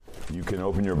You can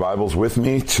open your Bibles with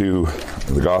me to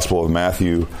the Gospel of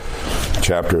Matthew,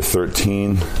 chapter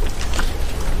 13.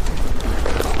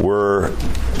 We're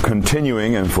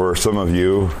continuing, and for some of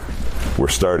you, we're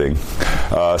starting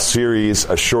a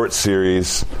short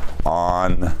series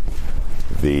on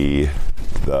the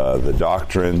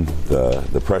doctrine,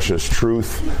 the precious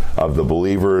truth of the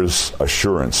believer's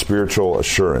assurance, spiritual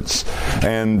assurance.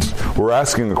 And we're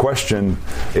asking the question,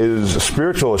 is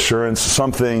spiritual assurance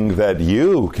something that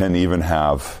you can even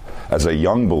have as a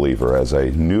young believer, as a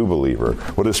new believer?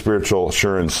 What does spiritual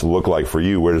assurance look like for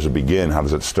you? Where does it begin? How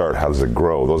does it start? How does it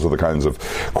grow? Those are the kinds of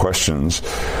questions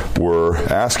we're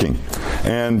asking.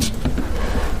 And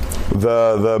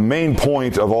the main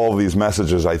point of all of these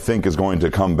messages, I think, is going to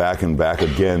come back and back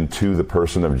again to the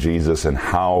person of Jesus and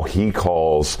how he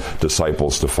calls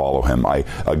disciples to follow him. I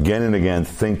again and again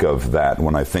think of that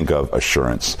when I think of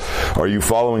assurance. Are you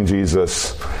following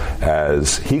Jesus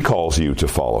as he calls you to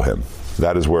follow him?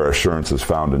 That is where assurance is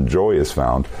found and joy is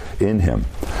found in him.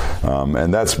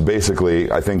 And that's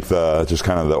basically, I think, just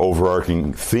kind of the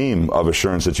overarching theme of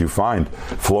assurance that you find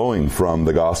flowing from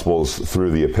the Gospels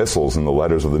through the epistles and the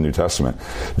letters of the New Testament.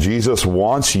 Jesus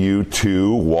wants you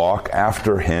to walk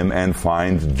after him and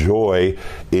find joy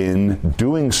in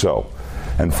doing so,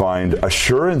 and find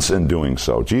assurance in doing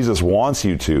so. Jesus wants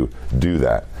you to do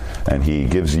that, and he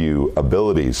gives you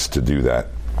abilities to do that.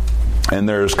 And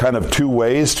there's kind of two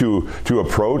ways to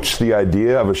approach the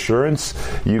idea of assurance.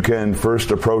 You can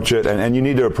first approach it, and you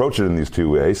need to approach it in these two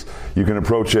ways. You can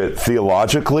approach it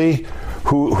theologically.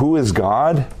 Who is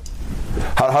God?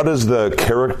 How does the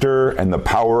character and the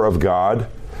power of God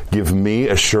give me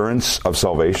assurance of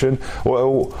salvation?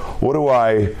 Well, what do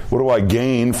I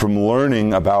gain from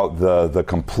learning about the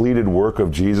completed work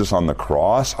of Jesus on the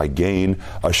cross? I gain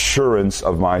assurance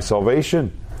of my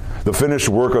salvation. The finished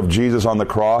work of Jesus on the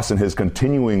cross and his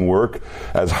continuing work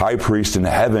as high priest in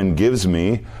heaven gives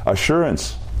me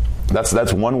assurance.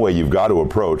 That's one way you've got to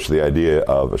approach the idea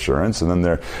of assurance. And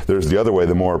then there's the other way,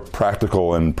 the more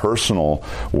practical and personal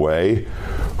way.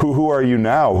 Who are you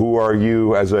now? Who are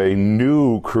you as a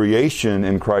new creation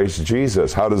in Christ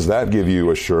Jesus? How does that give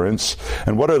you assurance?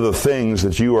 And what are the things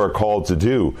that you are called to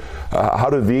do? How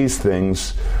do these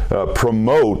things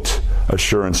promote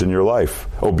assurance in your life?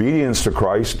 Obedience to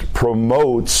Christ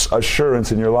promotes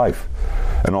assurance in your life.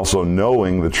 And also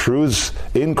knowing the truths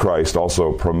in Christ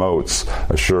also promotes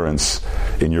assurance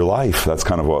in your life. That's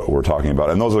kind of what we're talking about.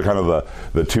 And those are kind of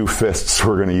the two fists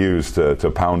we're going to use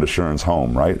to pound assurance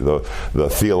home, right? The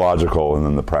theological and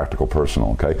then the practical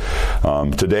personal, okay?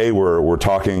 Today we're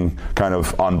talking kind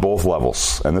of on both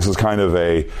levels. And this is kind of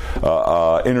a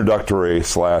introductory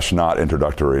 / not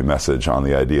introductory message on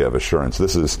the idea of assurance.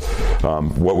 This is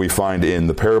what we find in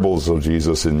the parables of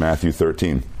Jesus in Matthew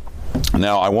 13.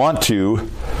 Now, I want to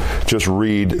just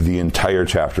read the entire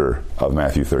chapter of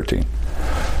Matthew 13.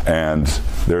 And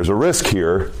there's a risk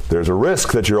here. There's a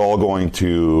risk that you're all going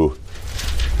to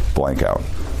blank out,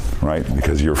 right?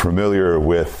 Because you're familiar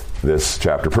with this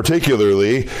chapter,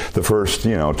 particularly the first,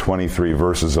 23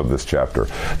 verses of this chapter,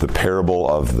 the parable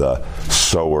of the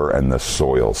sower and the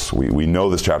soils. We know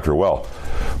this chapter well.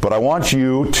 But I want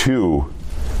you to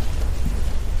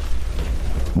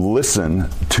listen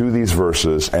to these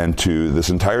verses and to this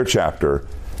entire chapter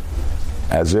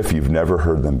as if you've never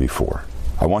heard them before.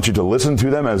 I want you to listen to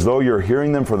them as though you're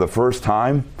hearing them for the first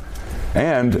time,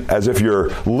 and as if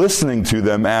you're listening to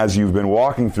them as you've been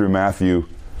walking through Matthew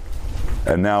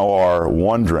and now are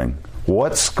wondering,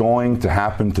 what's going to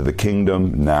happen to the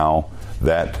kingdom now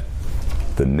that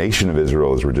the nation of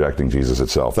Israel is rejecting Jesus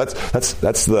itself? That's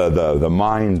the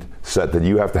mindset that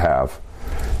you have to have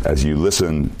as you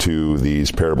listen to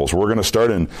these parables. We're going to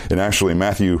start in actually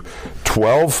Matthew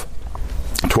 12.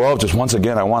 12, just once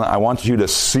again, I want you to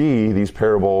see these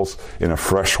parables in a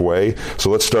fresh way.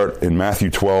 So let's start in Matthew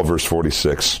 12, verse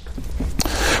 46.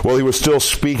 While he was still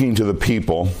speaking to the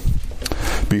people,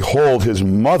 behold, his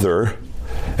mother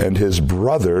and his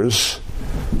brothers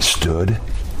stood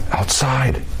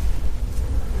outside,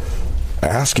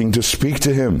 asking to speak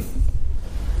to him.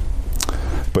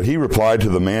 But he replied to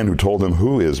the man who told him,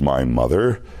 "Who is my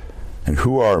mother, and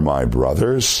who are my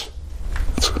brothers?"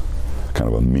 It's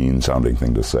kind of a mean-sounding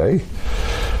thing to say.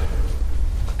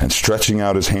 And stretching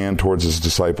out his hand towards his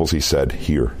disciples, he said,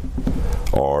 "Here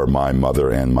are my mother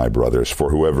and my brothers.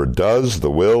 For whoever does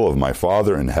the will of my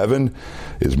Father in heaven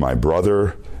is my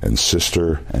brother and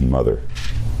sister and mother."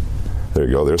 There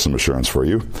you go. There's some assurance for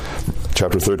you.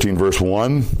 Chapter 13, verse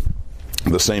 1.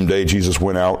 The same day Jesus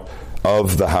went out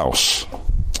of the house.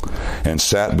 and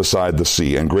sat beside the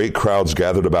sea. And great crowds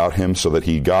gathered about him, so that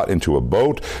he got into a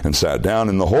boat and sat down.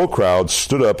 And the whole crowd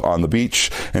stood up on the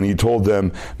beach, and he told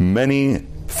them many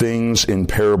things in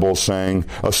parables, saying,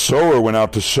 a sower went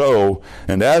out to sow,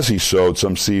 and as he sowed,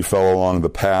 some seed fell along the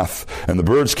path, and the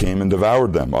birds came and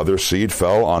devoured them. Other seed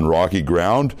fell on rocky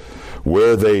ground,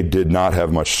 where they did not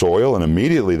have much soil, and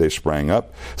immediately they sprang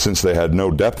up, since they had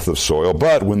no depth of soil.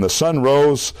 But when the sun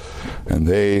rose, and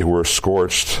they were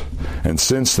scorched, and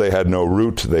since they had no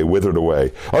root, they withered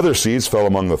away. Other seeds fell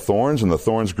among the thorns, and the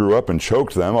thorns grew up and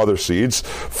choked them. Other seeds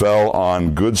fell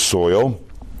on good soil,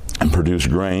 and produced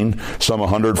grain, some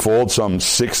 100-fold, some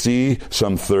 60,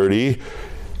 some 30.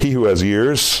 He who has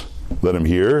ears, let him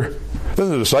hear.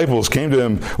 Then the disciples came to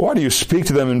him, why do you speak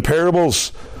to them in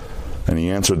parables? And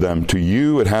he answered them, to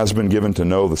you it has been given to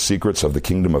know the secrets of the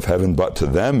kingdom of heaven, but to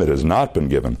them it has not been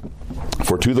given.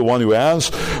 For to the one who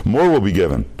has, more will be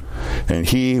given, and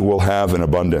he will have an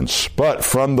abundance. But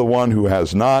from the one who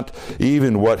has not,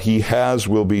 even what he has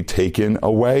will be taken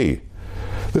away.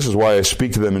 This is why I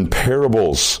speak to them in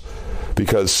parables,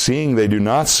 because seeing they do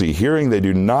not see, hearing they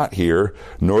do not hear,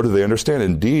 nor do they understand.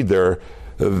 Indeed,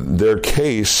 in their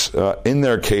case,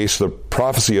 the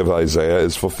prophecy of Isaiah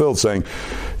is fulfilled, saying,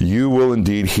 you will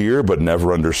indeed hear, but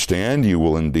never understand. You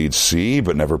will indeed see,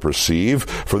 but never perceive.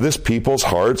 For this people's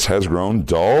hearts has grown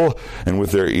dull, and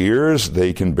with their ears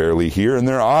they can barely hear, and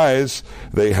their eyes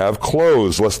they have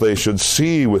closed, lest they should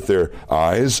see with their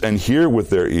eyes, and hear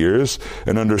with their ears,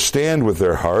 and understand with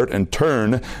their heart, and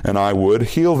turn, and I would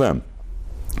heal them.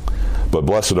 But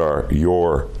blessed are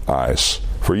your eyes,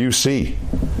 for you see,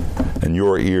 and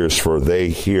your ears, for they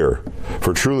hear.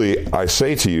 For truly I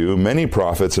say to you, many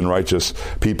prophets and righteous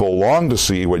people long to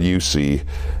see what you see,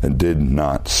 and did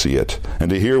not see it, and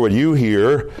to hear what you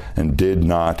hear, and did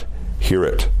not hear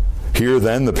it. Hear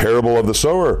then the parable of the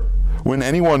sower. When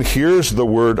anyone hears the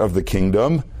word of the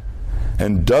kingdom,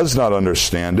 and does not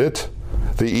understand it,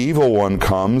 the evil one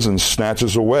comes and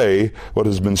snatches away what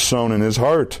has been sown in his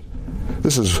heart.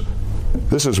 This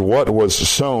is what was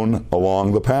sown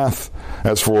along the path.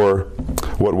 As for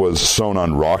what was sown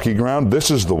on rocky ground,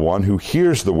 this is the one who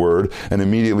hears the word and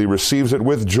immediately receives it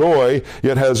with joy,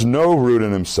 yet has no root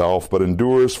in himself, but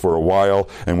endures for a while.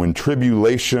 And when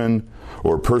tribulation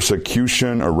or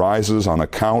persecution arises on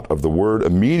account of the word,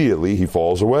 immediately he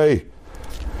falls away.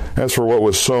 As for what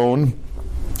was sown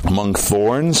among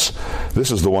thorns,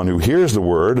 this is the one who hears the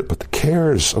word, but the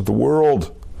cares of the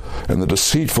world and the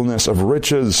deceitfulness of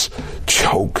riches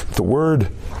choke the word,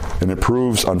 and it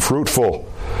proves unfruitful.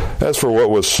 As for what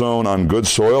was sown on good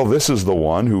soil, this is the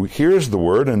one who hears the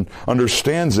word and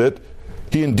understands it.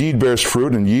 He indeed bears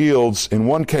fruit and yields, in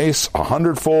one case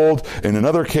 100-fold, in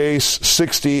another case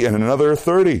 60, and in another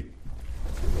 30.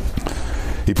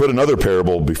 He put another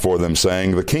parable before them,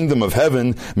 saying, the kingdom of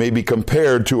heaven may be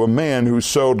compared to a man who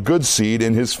sowed good seed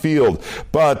in his field.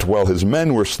 But while his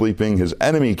men were sleeping, his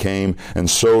enemy came and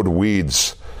sowed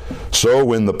weeds. So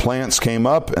when the plants came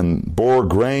up and bore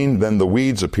grain, then the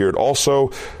weeds appeared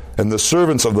also. And the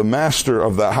servants of the master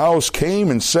of the house came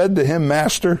and said to him,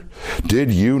 Master,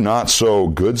 did you not sow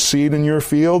good seed in your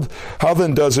field? How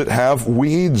then does it have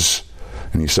weeds?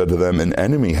 And he said to them, an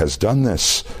enemy has done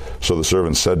this. So the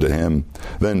servants said to him,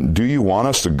 then do you want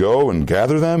us to go and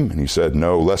gather them? And he said,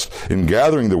 no, lest in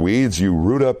gathering the weeds you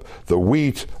root up the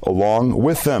wheat along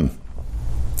with them.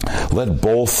 Let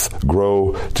both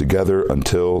grow together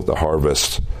until the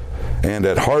harvest. And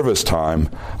at harvest time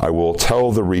I will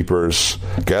tell the reapers,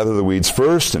 gather the weeds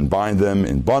first and bind them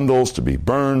in bundles to be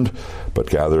burned, but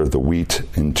gather the wheat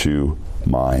into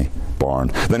my barn.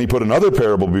 Then he put another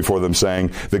parable before them,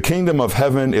 saying, the kingdom of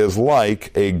heaven is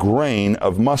like a grain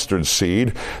of mustard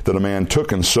seed that a man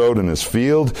took and sowed in his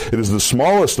field. It is the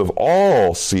smallest of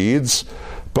all seeds,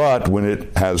 but when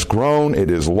it has grown, it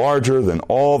is larger than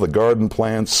all the garden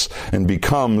plants and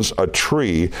becomes a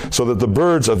tree, so that the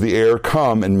birds of the air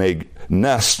come and make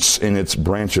nests in its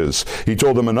branches. He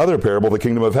told them another parable. The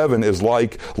kingdom of heaven is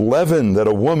like leaven that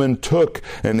a woman took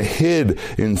and hid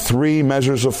in 3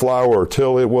 measures of flour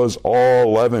till it was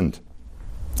all leavened.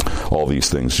 All these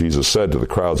things Jesus said to the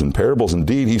crowds in parables.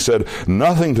 Indeed, he said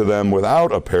nothing to them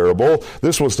without a parable.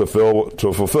 This was to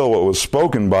fulfill what was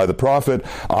spoken by the prophet.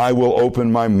 I will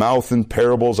open my mouth in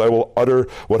parables. I will utter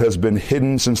what has been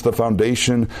hidden since the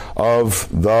foundation of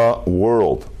the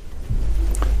world.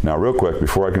 Now, real quick,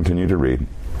 before I continue to read,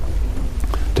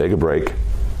 take a break,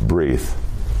 breathe.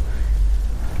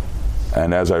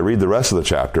 And as I read the rest of the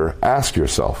chapter, ask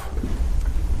yourself,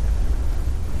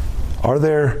 are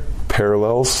there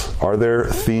parallels? Are there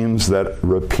themes that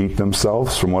repeat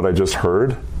themselves from what I just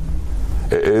heard?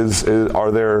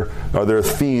 Are there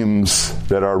themes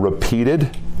that are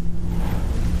repeated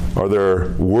Are there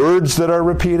words that are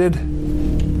repeated?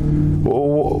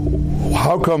 Well,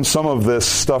 how come some of this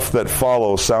stuff that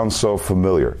follows sounds so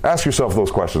familiar? Ask yourself those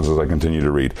questions as I continue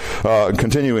to read.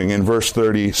 Continuing in verse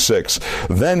 36.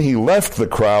 Then he left the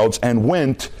crowds and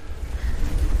went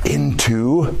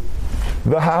into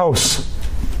the house.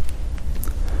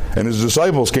 And his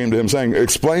disciples came to him saying,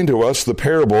 explain to us the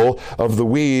parable of the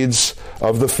weeds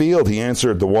of the field. He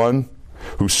answered, the one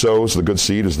who sows the good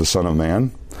seed is the Son of Man.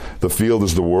 The field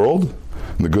is the world.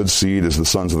 The good seed is the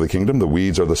sons of the kingdom. The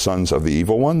weeds are the sons of the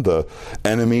evil one. The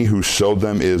enemy who sowed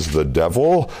them is the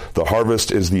devil. The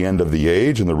harvest is the end of the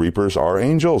age, and the reapers are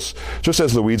angels. Just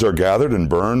as the weeds are gathered and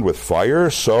burned with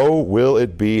fire, so will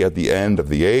it be at the end of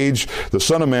the age. The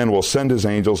Son of Man will send his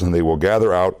angels, and they will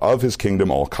gather out of his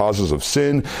kingdom all causes of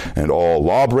sin and all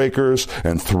lawbreakers,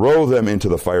 and throw them into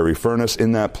the fiery furnace.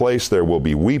 In that place there will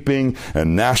be weeping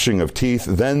and gnashing of teeth.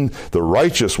 Then the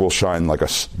righteous will shine like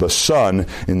the sun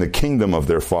in the kingdom of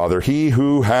their Father. He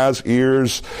who has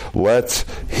ears, let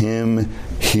him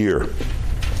hear.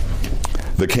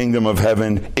 The kingdom of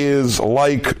heaven is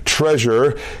like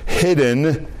treasure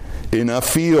hidden in a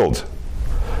field,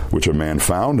 which a man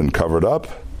found and covered up.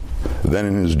 Then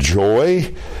in his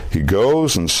joy, he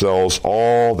goes and sells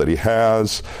all that he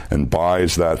has and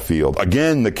buys that field.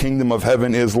 Again, the kingdom of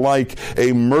heaven is like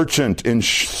a merchant in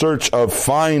search of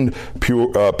fine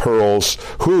pearls,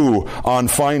 who, on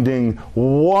finding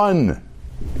one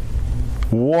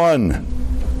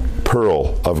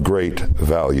pearl of great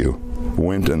value,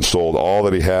 went and sold all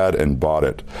that he had and bought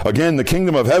it. Again, the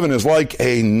kingdom of heaven is like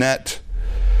a net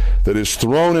that is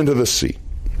thrown into the sea,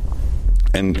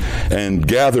 and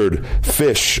gathered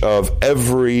fish of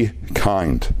every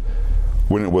kind.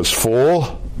 When it was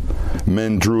full,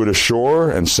 men drew it ashore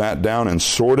and sat down and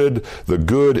sorted the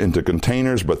good into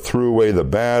containers, but threw away the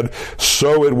bad.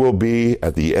 So it will be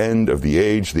at the end of the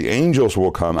age. The angels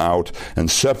will come out and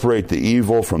separate the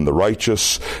evil from the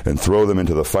righteous and throw them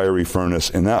into the fiery furnace.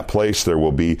 In that place there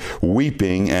will be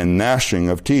weeping and gnashing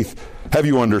of teeth. Have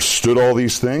you understood all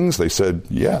these things? They said,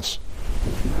 yes.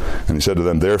 And he said to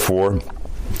them, therefore,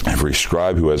 every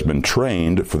scribe who has been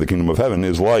trained for the kingdom of heaven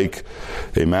is like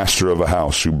a master of a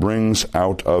house who brings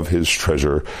out of his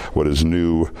treasure what is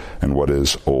new and what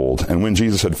is old. And when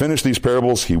Jesus had finished these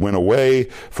parables, he went away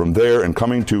from there, and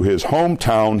coming to his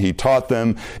hometown, he taught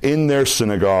them in their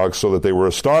synagogue, so that they were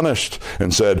astonished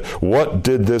and said, where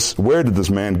did this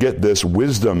man get this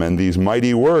wisdom and these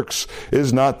mighty works?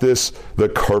 Is not this the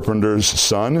carpenter's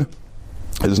son?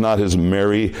 Is not his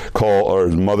mother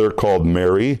called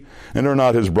Mary? And are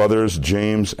not his brothers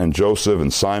James and Joseph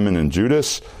and Simon and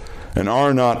Judas? And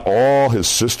are not all his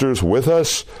sisters with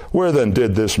us? Where then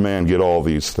did this man get all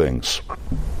these things?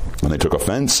 And they took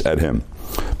offense at him.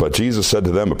 But Jesus said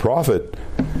to them, a prophet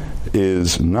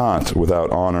is not without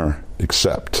honor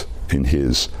except in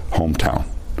his hometown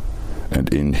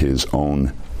and in his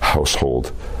own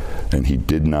household. And he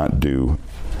did not do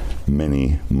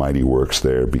many mighty works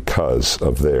there because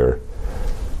of their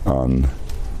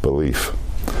unbelief.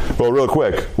 Well, real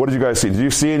quick, what did you guys see? Did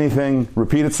you see anything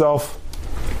repeat itself?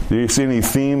 Did you see any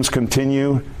themes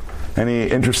continue? Any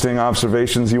interesting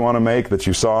observations you want to make that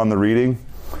you saw in the reading?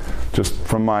 Just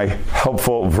from my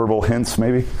helpful verbal hints,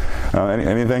 maybe?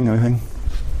 Anything?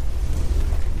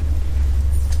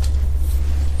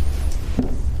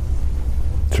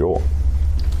 Joel.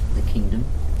 The kingdom.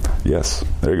 Yes,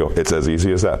 there you go. It's as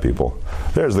easy as that, people.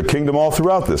 There's the kingdom all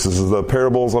throughout this. This is the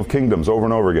parables of kingdoms over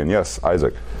and over again. Yes,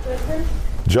 Isaac.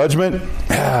 Judgment?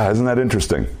 Yeah, isn't that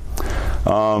interesting?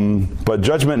 But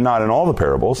judgment not in all the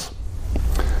parables,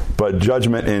 but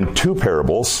judgment in two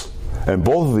parables. And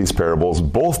both of these parables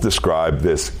both describe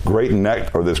this great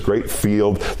net or this great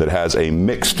field that has a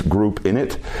mixed group in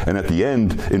it. And at the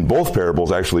end, in both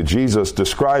parables, actually, Jesus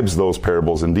describes those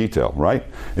parables in detail, right?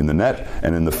 In the net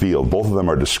and in the field. Both of them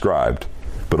are described.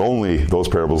 But only those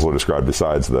parables are described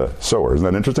besides the sower. Isn't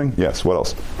that interesting? Yes, what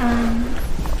else?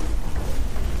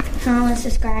 Hell is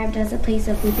described as a place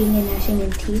of weeping and gnashing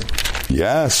of teeth.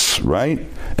 Yes, right?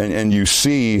 And you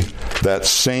see that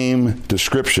same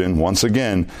description, once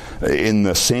again, in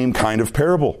the same kind of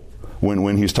parable.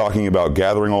 When he's talking about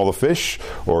gathering all the fish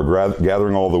or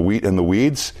gathering all the wheat and the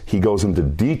weeds, he goes into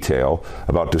detail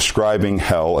about describing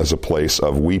hell as a place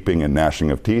of weeping and gnashing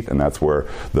of teeth, and that's where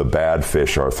the bad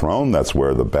fish are thrown. That's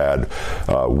where the bad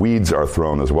weeds are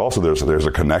thrown as well. So there's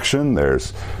a connection.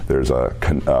 There's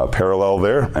a parallel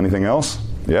there. Anything else?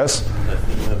 Yes? You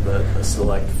have a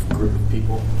select group of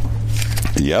people.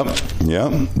 Yep.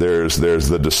 There's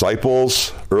the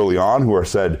disciples early on who are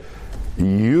said,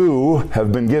 you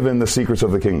have been given the secrets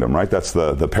of the kingdom, right? That's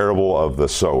the parable of the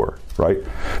sower, right?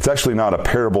 It's actually not a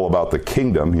parable about the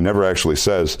kingdom. He never actually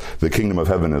says the kingdom of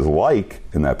heaven is like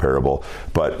in that parable,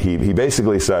 but he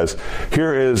basically says,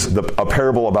 here is a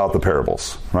parable about the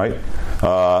parables, right?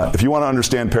 If you want to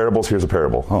understand parables, here's a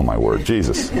parable. Oh, my word,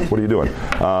 Jesus, what are you doing?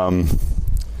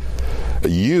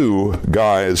 You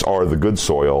guys are the good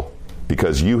soil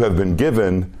because you have been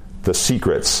given the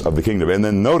secrets of the kingdom. And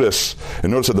then notice at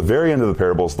the very end of the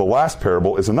parables, the last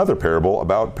parable is another parable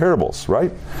about parables,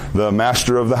 right? The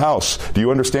master of the house. Do you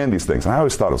understand these things? And I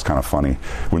always thought it was kind of funny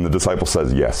when the disciple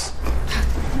says yes.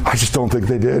 I just don't think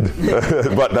they did.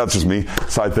 But that's just me,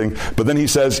 side thing. But then he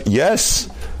says, yes,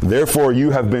 therefore you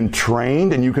have been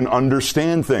trained and you can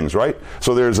understand things, right?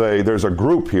 So there's a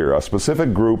group here, a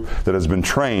specific group that has been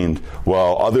trained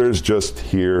while others just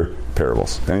hear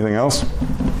parables. Anything else?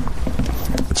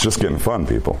 It's just getting fun,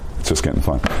 people. It's just getting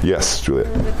fun. Yes, Juliet.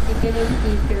 At the beginning,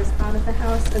 he goes out of the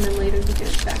house, and then later he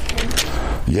goes back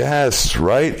in. Yes,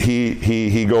 right?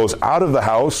 He goes out of the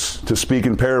house to speak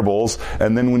in parables,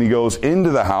 and then when he goes into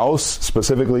the house,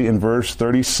 specifically in verse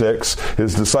 36,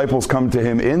 his disciples come to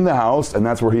him in the house, and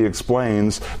that's where he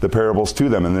explains the parables to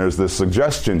them. And there's this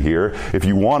suggestion here, if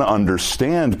you want to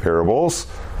understand parables,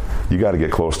 you got to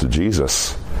get close to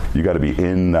Jesus. You got to be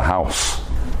in the house.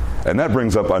 And that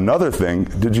brings up another thing.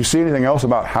 Did you see anything else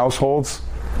about households?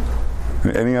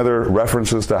 Any other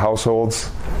references to households?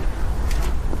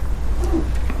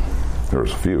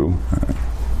 There's a few.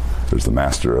 There's the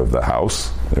master of the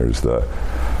house. There's the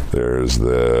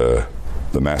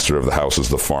master of the house is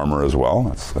the farmer as well.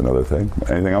 That's another thing.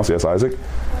 Anything else? Yes, Isaac?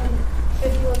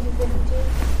 51 to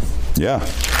 52. Yeah.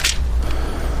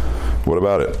 What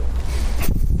about it?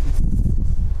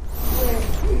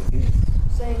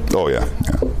 Oh, yeah.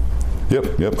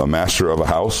 Yep, a master of a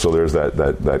house. So there's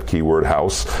that key word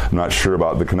house. I'm not sure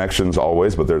about the connections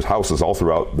always, but there's houses all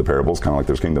throughout the parables, kind of like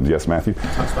there's kingdoms. Yes, Matthew? It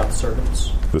talks about the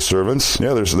servants. The servants.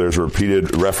 Yeah, there's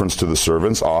repeated reference to the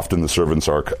servants. Often the servants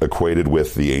are equated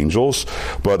with the angels.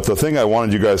 But the thing I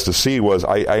wanted you guys to see was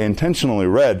I intentionally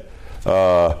read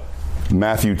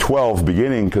Matthew 12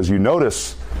 beginning because you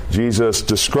notice Jesus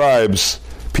describes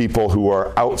people who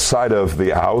are outside of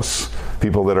the house,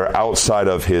 people that are outside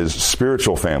of his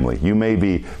spiritual family. You may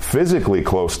be physically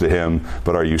close to him,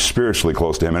 but are you spiritually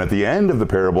close to him? And at the end of the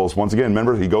parables, once again,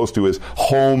 remember, he goes to his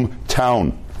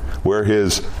hometown, where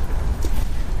his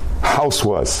house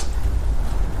was.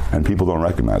 And people don't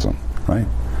recognize him, right?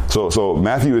 So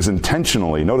Matthew is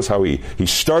intentionally, notice how he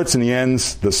starts and he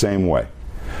ends the same way.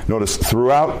 Notice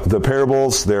throughout the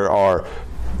parables, there are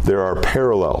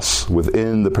parallels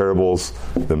within the parables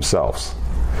themselves.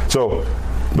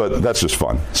 But that's just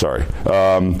fun. Sorry.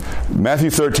 Matthew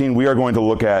 13, we are going to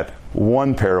look at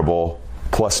one parable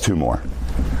plus two more.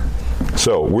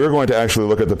 So we're going to actually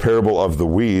look at the parable of the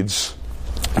weeds.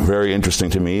 Very interesting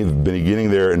to me,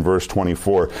 beginning there in verse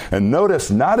 24. And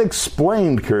notice, not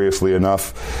explained, curiously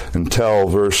enough, until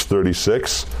verse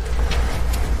 36.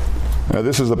 Now,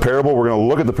 this is the parable. We're going to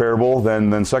look at the parable.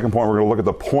 Then second point, we're going to look at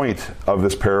the point of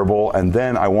this parable. And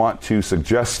then I want to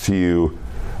suggest to you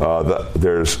that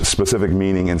there's specific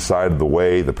meaning inside the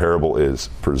way the parable is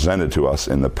presented to us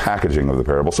in the packaging of the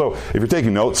parable. So if you're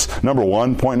taking notes, point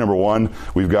number one,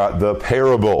 we've got the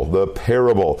parable. The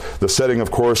parable. The setting, of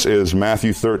course, is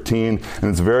Matthew 13. And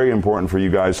it's very important for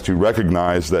you guys to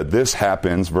recognize that this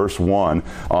happens, verse 1,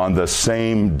 on the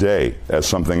same day as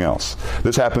something else.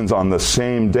 This happens on the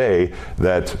same day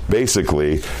that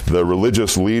basically the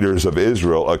religious leaders of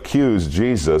Israel accuse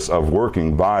Jesus of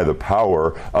working by the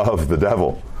power of the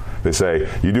devil. They say,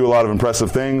 you do a lot of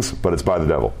impressive things, but it's by the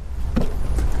devil.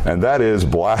 And that is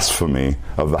blasphemy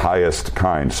of the highest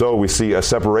kind. So we see a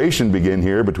separation begin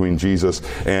here between Jesus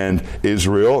and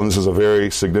Israel. And this is a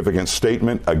very significant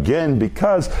statement, again,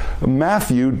 because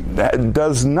Matthew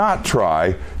does not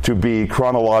try to be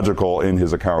chronological in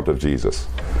his account of Jesus.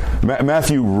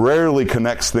 Matthew rarely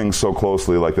connects things so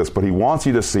closely like this, but he wants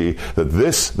you to see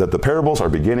that the parables are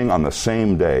beginning on the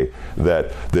same day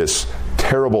that this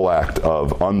terrible act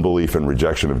of unbelief and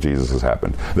rejection of Jesus has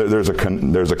happened. There's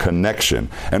a connection.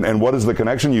 And what is the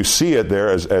connection? You see it there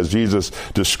as Jesus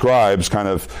describes kind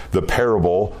of the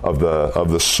parable of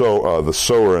the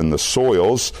sower and the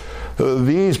soils.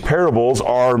 These parables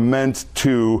are meant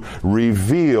to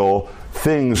reveal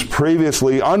things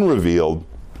previously unrevealed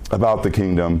about the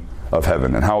kingdom of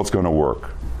heaven and how it's going to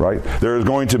work, right? There is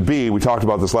going to be, we talked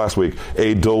about this last week,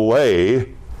 a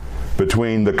delay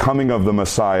between the coming of the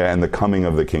Messiah and the coming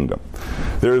of the kingdom.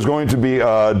 There is going to be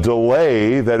a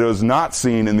delay that is not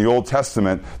seen in the Old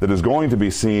Testament that is going to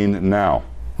be seen now,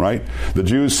 right? The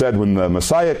Jews said when the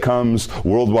Messiah comes,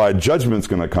 worldwide judgment's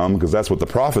going to come, because that's what the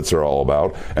prophets are all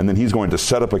about, and then he's going to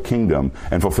set up a kingdom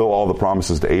and fulfill all the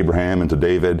promises to Abraham and to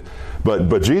David.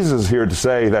 But Jesus is here to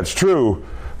say that's true,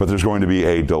 but there's going to be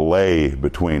a delay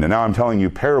between. And now I'm telling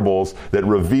you parables that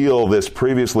reveal this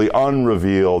previously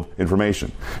unrevealed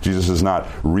information. Jesus is not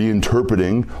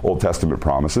reinterpreting Old Testament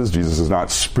promises. Jesus is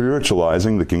not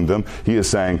spiritualizing the kingdom. He is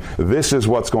saying, this is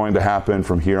what's going to happen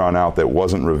from here on out that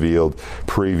wasn't revealed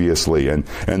previously. And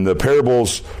the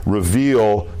parables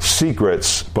reveal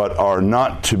secrets, but are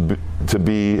not to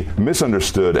be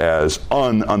misunderstood as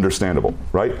ununderstandable,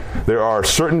 right? There are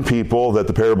certain people that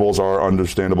the parables are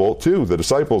understandable to, the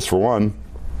disciples for one.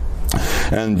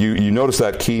 And you notice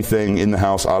that key thing, in the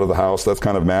house, out of the house. That's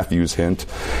kind of Matthew's hint.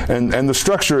 And the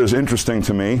structure is interesting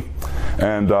to me.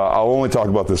 And I'll only talk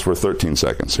about this for 13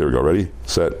 seconds. Here we go. Ready,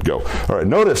 set, go. All right,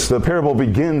 notice the parable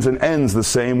begins and ends the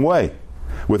same way,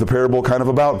 with a parable kind of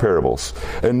about parables.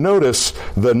 And notice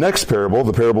the next parable,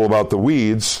 the parable about the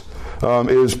weeds,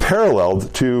 is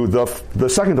paralleled to the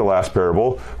second to last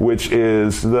parable, which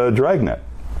is the dragnet.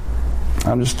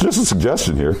 Just a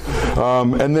suggestion here.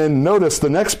 And then notice the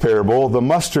next parable, the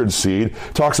mustard seed,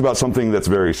 talks about something that's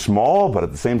very small, but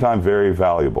at the same time very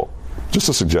valuable. Just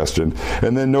a suggestion.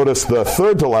 And then notice the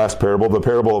third to last parable, the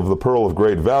parable of the pearl of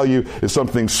great value, is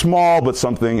something small, but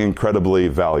something incredibly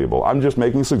valuable. I'm just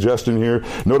making a suggestion here.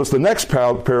 Notice the next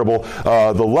parable,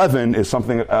 the leaven, is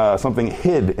something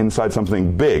hid inside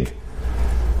something big.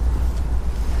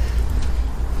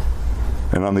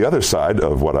 And on the other side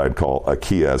of what I'd call a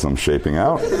chiasm shaping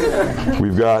out,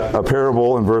 we've got a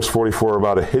parable in verse 44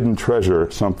 about a hidden treasure,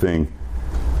 something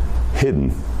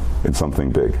hidden in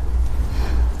something big.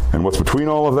 And what's between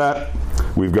all of that?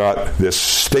 We've got this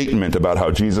statement about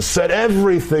how Jesus said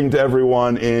everything to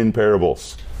everyone in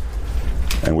parables.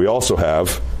 And we also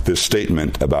have this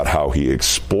statement about how he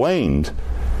explained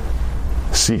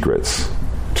secrets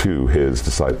to his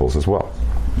disciples as well,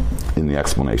 in the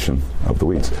explanation of the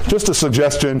weeds. Just a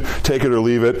suggestion, take it or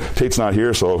leave it. Tate's not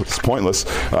here, so it's pointless.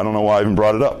 I don't know why I even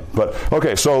brought it up. But,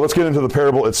 okay, so let's get into the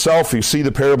parable itself. You see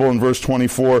the parable in verse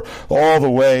 24 all the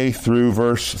way through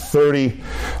verse 30,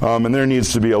 and there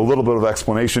needs to be a little bit of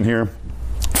explanation here.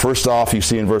 First off, you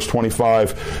see in verse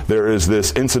 25, there is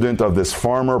this incident of this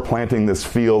farmer planting this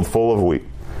field full of wheat.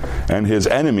 And his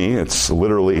enemy, it's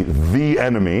literally the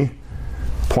enemy,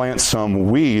 plants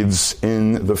some weeds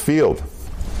in the field.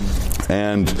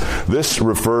 And this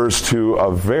refers to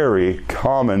a very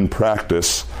common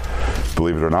practice,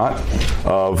 believe it or not,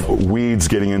 of weeds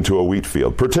getting into a wheat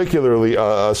field, particularly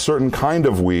a certain kind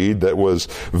of weed that was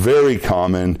very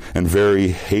common and very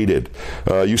hated.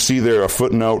 You see there a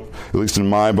footnote, at least in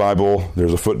my Bible,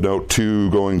 there's a footnote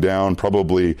 2 going down,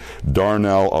 probably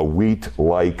darnel, a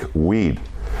wheat-like weed.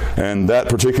 And that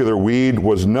particular weed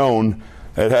was known,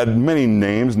 it had many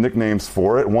names, nicknames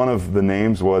for it. One of the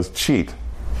names was cheat.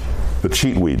 The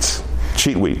cheat weeds.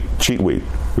 Cheat wheat. We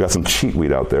got some cheat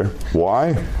wheat out there.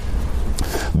 Why?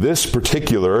 This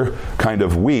particular kind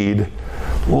of weed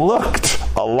looked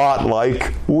a lot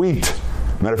like wheat.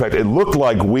 Matter of fact, it looked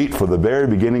like wheat for the very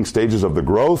beginning stages of the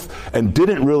growth and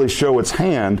didn't really show its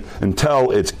hand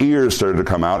until its ears started to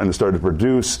come out and it started to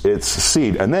produce its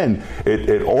seed. And then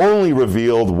it only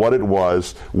revealed what it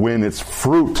was when its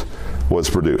fruit was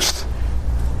produced.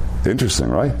 Interesting,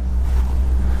 right?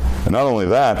 And not only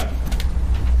that,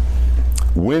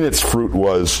 when its fruit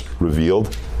was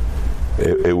revealed,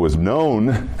 it was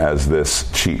known as this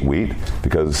cheat wheat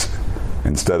because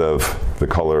instead of the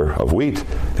color of wheat,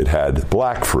 it had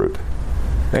black fruit.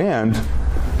 And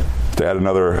to add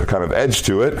another kind of edge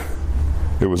to it,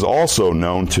 it was also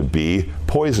known to be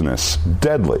poisonous,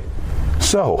 deadly.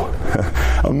 So,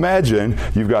 imagine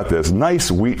you've got this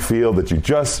nice wheat field that you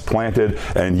just planted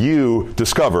and you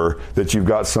discover that you've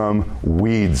got some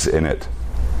weeds in it.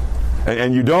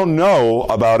 And you don't know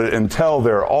about it until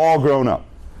they're all grown up.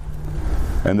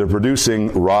 And they're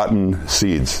producing rotten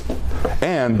seeds.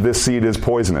 And this seed is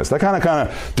poisonous. That kind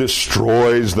of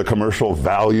destroys the commercial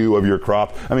value of your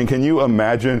crop. I mean, can you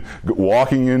imagine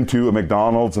walking into a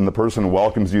McDonald's and the person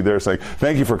welcomes you there saying,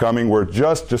 "Thank you for coming. We're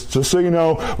just so you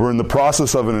know, we're in the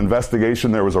process of an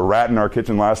investigation. There was a rat in our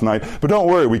kitchen last night. But don't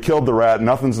worry, we killed the rat.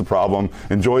 Nothing's the problem.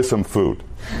 Enjoy some food."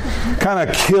 Kind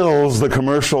of kills the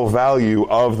commercial value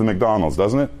of the McDonald's,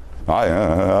 doesn't it?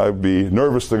 I'd be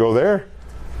nervous to go there.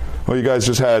 Well, you guys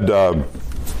just had E.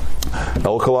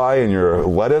 coli in your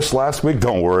lettuce last week.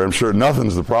 Don't worry, I'm sure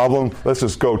nothing's the problem. Let's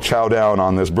just go chow down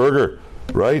on this burger,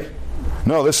 right?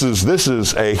 No, this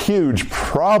is a huge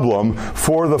problem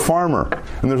for the farmer.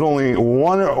 And there's only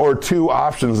one or two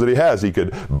options that he has. He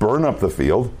could burn up the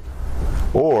field,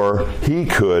 Or he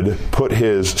could put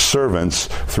his servants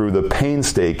through the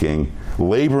painstaking,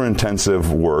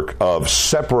 labor-intensive work of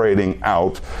separating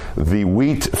out the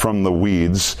wheat from the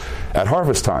weeds at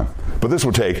harvest time. But this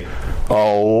would take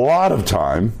a lot of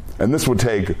time, and this would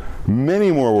take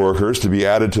many more workers to be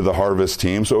added to the harvest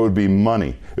team, so it would be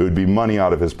money. It would be money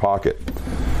out of his pocket.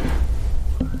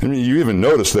 And you even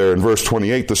notice there in verse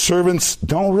 28, the servants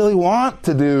don't really want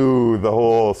to do the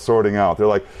whole sorting out. They're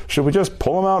like, should we just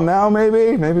pull them out now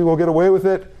maybe? Maybe we'll get away with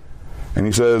it. And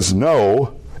he says,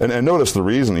 no. And notice the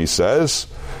reason he says.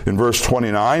 In verse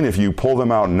 29, if you pull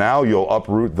them out now, you'll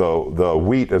uproot the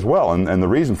wheat as well. And the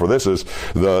reason for this is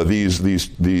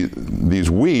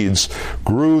these weeds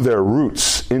grew their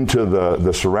roots into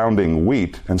the surrounding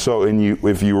wheat. And so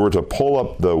if you were to pull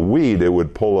up the weed, it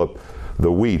would pull up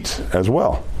the wheat as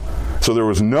well. So there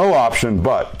was no option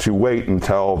but to wait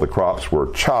until the crops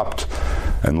were chopped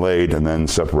and laid and then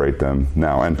separate them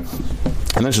now. And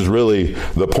this is really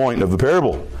the point of the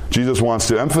parable. Jesus wants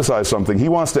to emphasize something. He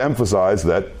wants to emphasize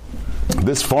that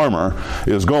this farmer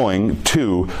is going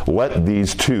to let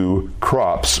these two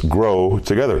crops grow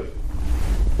together.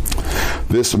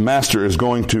 This master is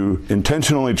going to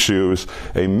intentionally choose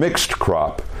a mixed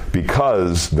crop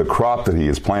because the crop that he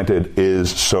has planted is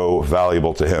so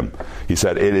valuable to him. He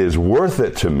said, it is worth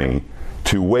it to me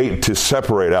to wait to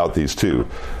separate out these two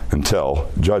until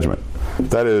judgment.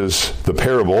 That is the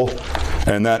parable,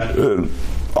 and that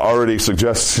already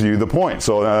suggests to you the point.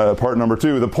 So part number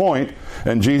 2, the point,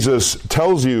 and Jesus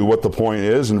tells you what the point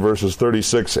is in verses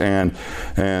 36 and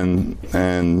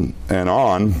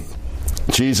on.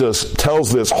 Jesus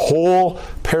tells this whole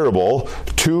parable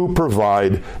to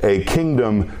provide a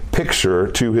kingdom picture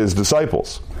to his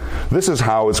disciples. This is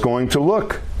how it's going to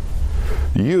look.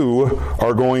 You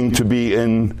are going to be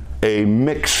in a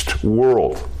mixed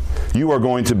world. You are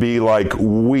going to be like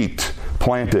wheat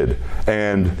planted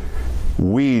and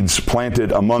weeds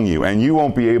planted among you, and you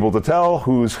won't be able to tell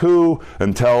who's who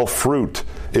until fruit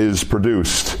is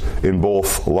produced in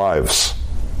both lives.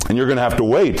 And you're going to have to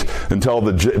wait until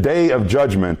the day of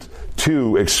judgment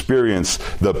to experience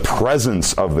the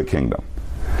presence of the kingdom.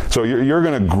 So you're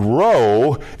going to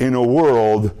grow in a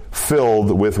world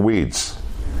filled with weeds.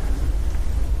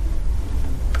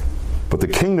 But the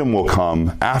kingdom will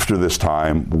come after this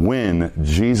time when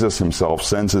Jesus himself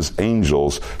sends his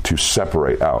angels to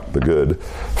separate out the good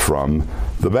from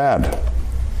the bad.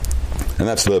 And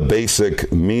that's the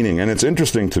basic meaning. And it's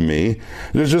interesting to me,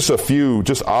 there's just a few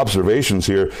observations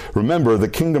here. Remember, the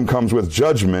kingdom comes with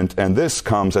judgment, and this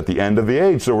comes at the end of the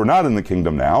age. So we're not in the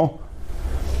kingdom now.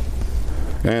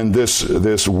 And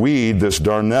this weed, this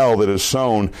darnel that is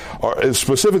sown, is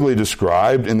specifically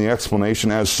described in the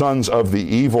explanation as sons of the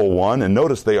evil one. And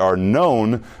notice they are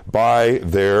known by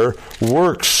their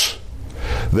works.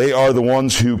 They are the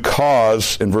ones who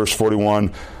cause, in verse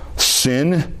 41,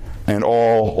 sin and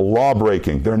all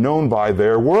law-breaking. They're known by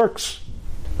their works.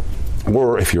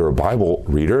 Or if you're a Bible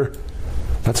reader,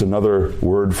 that's another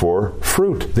word for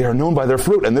fruit. They are known by their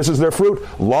fruit. And this is their fruit,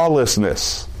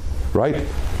 lawlessness. Right?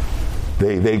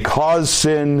 They cause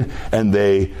sin and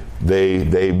they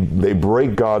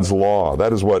break God's law.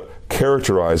 That is what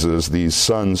characterizes these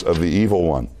sons of the evil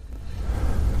one.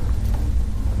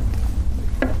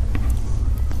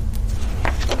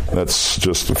 That's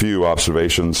just a few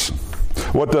observations.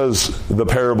 What does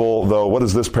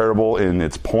this parable in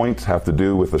its point have to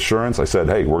do with assurance? I said,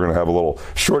 hey, we're going to have a little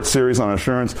short series on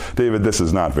assurance. David, this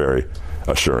is not very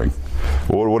assuring.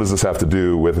 Well, what does this have to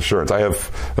do with assurance? I have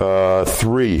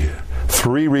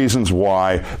three reasons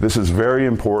why this is very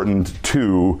important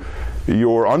to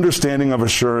your understanding of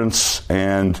assurance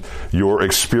and your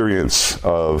experience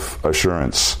of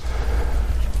assurance.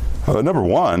 Number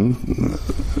one,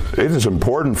 it is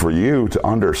important for you to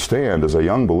understand as a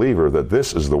young believer that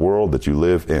this is the world that you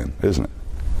live in, isn't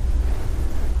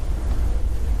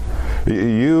it?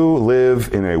 You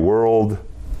live in a world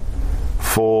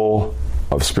full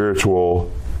of spiritual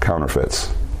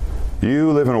counterfeits.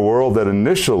 You live in a world that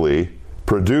initially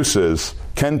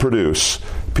can produce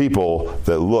people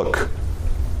that look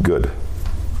good.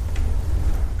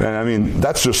 And I mean,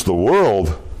 that's just the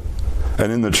world. And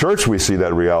in the church we see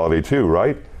that reality too,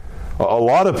 right? A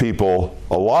lot of people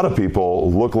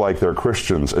look like they're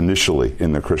Christians initially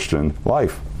in the Christian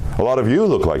life. A lot of you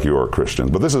look like you are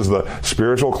Christians, but this is the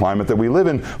spiritual climate that we live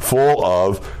in, full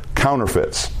of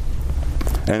counterfeits.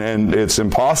 And it's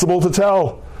impossible to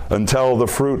tell until the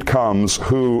fruit comes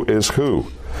who is who.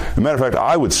 As a matter of fact,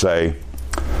 I would say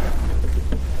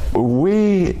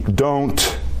we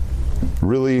don't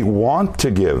really want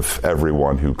to give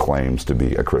everyone who claims to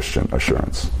be a Christian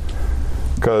assurance,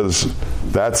 because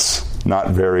that's not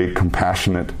very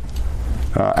compassionate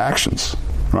actions,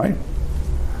 right?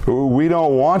 We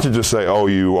don't want to just say, oh,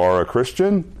 you are a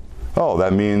Christian? Oh,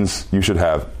 that means you should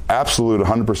have absolute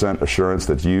 100% assurance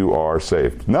that you are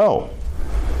saved. No.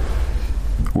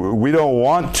 We don't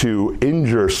want to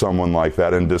injure someone like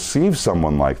that and deceive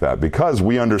someone like that, because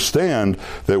we understand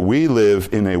that we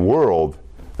live in a world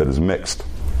that is mixed.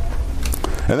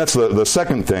 And that's the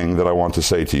second thing that I want to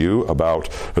say to you about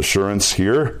assurance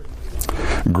here.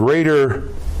 Greater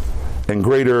and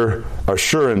greater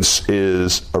assurance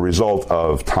is a result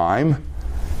of time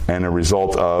and a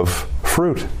result of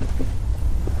fruit.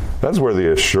 That's where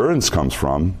the assurance comes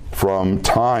from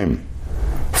time.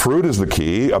 Fruit is the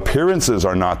key. Appearances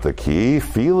are not the key.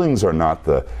 Feelings are not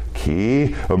the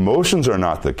key. Emotions are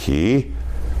not the key.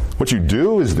 What you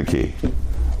do is the key.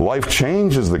 Life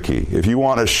change is the key. If you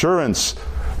want assurance,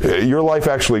 your life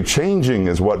actually changing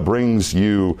is what brings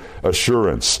you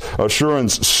assurance.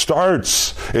 Assurance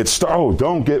starts,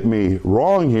 don't get me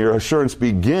wrong here. Assurance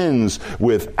begins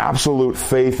with absolute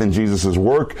faith in Jesus'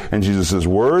 work and Jesus'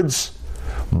 words.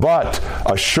 But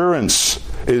assurance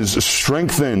is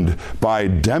strengthened by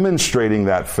demonstrating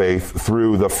that faith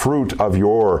through the fruit of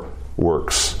your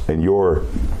works and your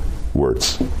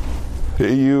words.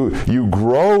 You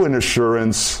grow in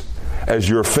assurance as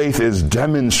your faith is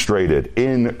demonstrated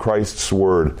in Christ's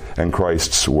word and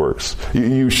Christ's works.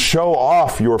 You show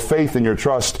off your faith and your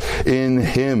trust in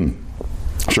Him.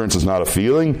 Assurance is not a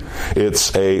feeling.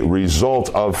 It's a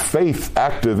result of faith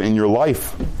active in your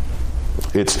life.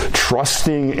 It's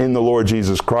trusting in the Lord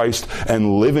Jesus Christ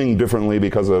and living differently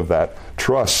because of that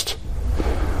trust.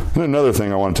 And another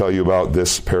thing I want to tell you about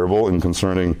this parable and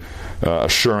concerning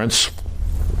assurance.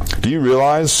 Do you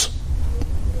realize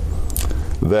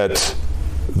that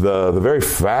the very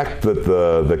fact that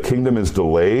the kingdom is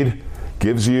delayed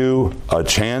gives you a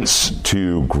chance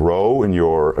to grow in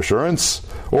your assurance?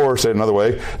 Or, say it another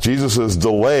way, Jesus'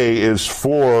 delay is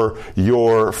for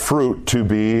your fruit to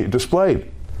be displayed.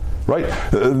 Right?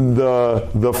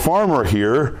 The farmer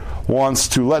here wants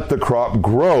to let the crop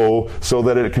grow so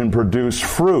that it can produce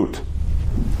fruit.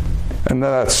 And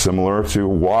that's similar to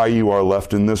why you are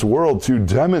left in this world, to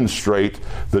demonstrate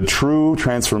the true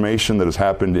transformation that has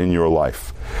happened in your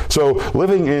life. So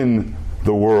living in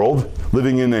the world,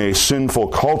 living in a sinful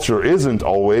culture isn't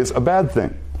always a bad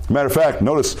thing. Matter of fact,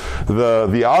 notice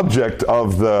the object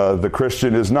of the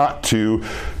Christian is not to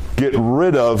get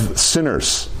rid of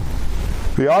sinners.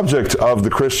 The object of the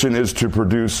Christian is to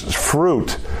produce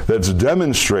fruit that's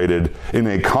demonstrated in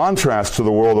a contrast to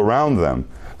the world around them.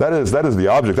 That is the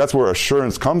object. That's where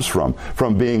assurance comes from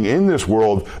being in this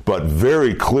world, but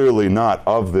very clearly not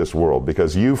of this world,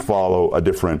 because you follow a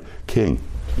different king.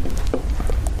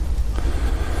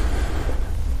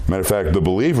 Matter of fact, the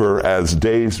believer, as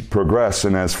days progress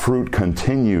and as fruit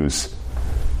continues,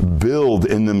 build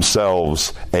in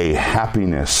themselves a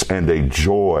happiness and a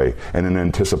joy and an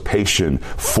anticipation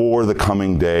for the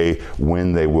coming day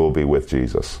when they will be with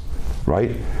Jesus.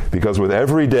 Right? Because with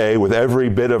every day, with every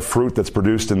bit of fruit that's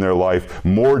produced in their life,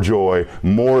 more joy,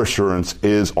 more assurance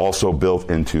is also built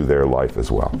into their life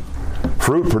as well.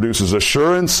 Fruit produces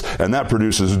assurance, and that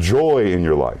produces joy in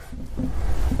your life.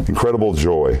 Incredible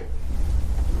joy.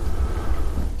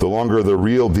 The longer the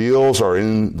real deals are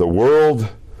in the world,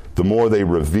 the more they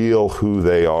reveal who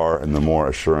they are and the more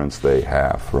assurance they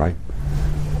have, right?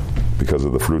 Because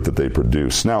of the fruit that they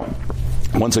produce. Now,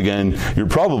 once again, you're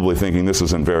probably thinking this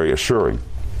isn't very assuring.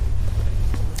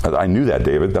 I knew that,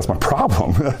 David. That's my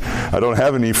problem. I don't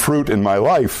have any fruit in my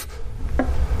life.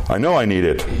 I know I need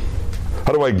it.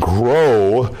 How do I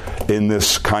grow in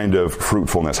this kind of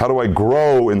fruitfulness? How do I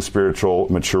grow in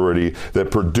spiritual maturity that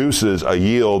produces a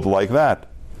yield like that?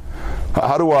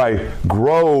 How do I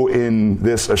grow in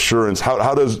this assurance?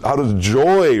 How does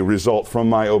joy result from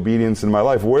my obedience in my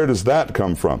life? Where does that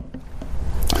come from?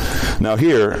 Now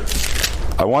here,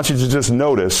 I want you to just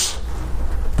notice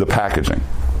the packaging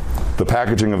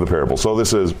of the parable. So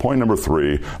this is point number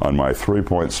 3 on my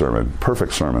 3-point sermon.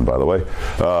 Perfect sermon, by the way.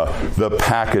 The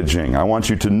packaging. I want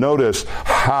you to notice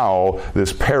how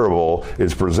this parable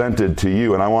is presented to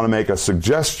you. And I want to make a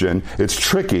suggestion. It's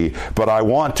tricky, but I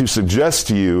want to suggest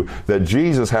to you that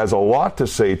Jesus has a lot to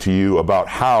say to you about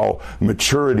how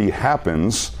maturity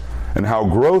happens and how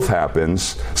growth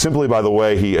happens simply by the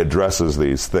way He addresses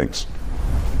these things.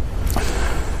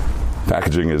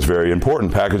 Packaging is very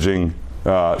important. Packaging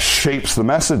shapes the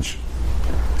message.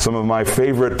 Some of my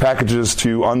favorite packages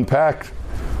to unpack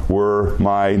were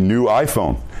my new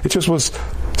iPhone. It just was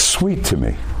sweet to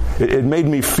me. it made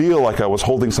me feel like I was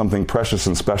holding something precious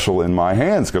and special in my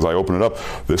hands, because I opened it up.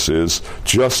 This is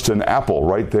just an apple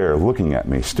right there looking at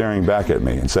me, staring back at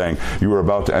me and saying, you are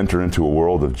about to enter into a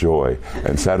world of joy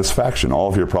and satisfaction. All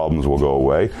of your problems will go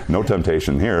away. No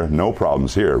temptation here, no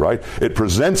problems here, right? It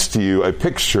presents to you a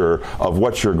picture of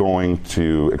what you're going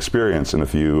to experience in a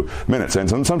few minutes. And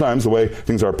sometimes the way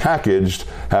things are packaged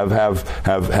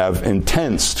have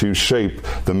intents to shape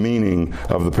the meaning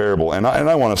of the parable. And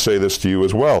I want to say this to you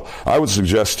as well. I would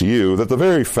suggest to you that the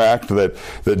very fact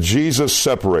that Jesus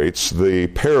separates the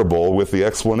parable with the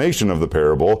explanation of the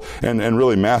parable, and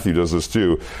really Matthew does this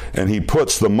too, and he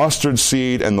puts the mustard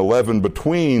seed and the leaven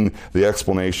between the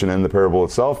explanation and the parable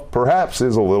itself, perhaps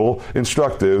is a little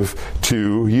instructive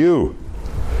to you.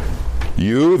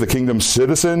 You, the kingdom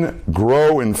citizen,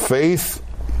 grow in faith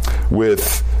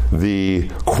with the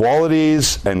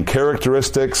qualities and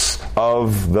characteristics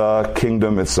of the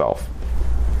kingdom itself.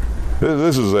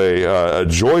 This is a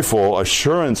joyful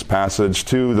assurance passage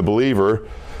to the believer,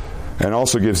 and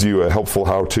also gives you a helpful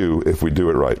how-to if we do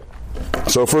it right.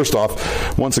 So first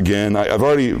off, once again, I've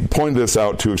already pointed this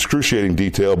out to excruciating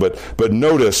detail, but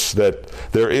notice that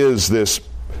there is this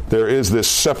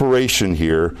separation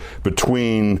here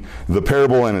between the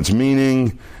parable and its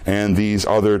meaning and these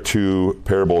other two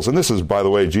parables. And this is, by the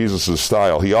way, Jesus'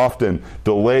 style. He often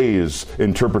delays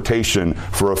interpretation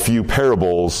for a few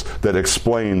parables that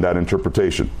explain that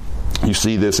interpretation. You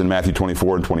see this in Matthew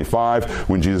 24 and 25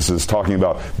 when Jesus is talking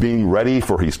about being ready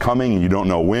for he's coming and you don't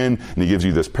know when. And he gives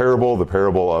you this parable, the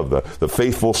parable of the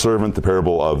faithful servant, the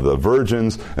parable of the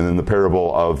virgins, and then the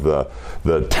parable of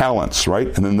the talents, right?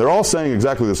 And then they're all saying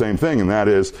exactly the same thing, and that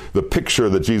is the picture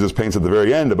that Jesus paints at the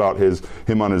very end about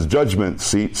him on his judgment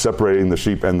seat separating the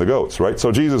sheep and the goats, right?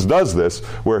 So Jesus does this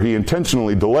where he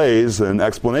intentionally delays an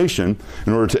explanation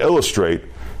in order to illustrate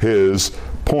his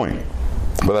point.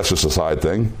 But that's just a side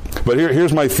thing. But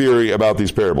here's my theory about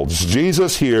these parables.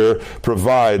 Jesus here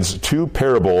provides two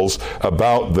parables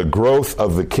about the growth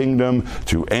of the kingdom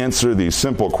to answer these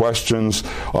simple questions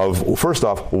of, first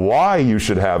off, why you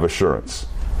should have assurance,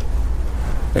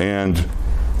 and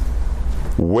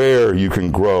where you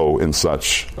can grow in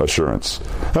such assurance.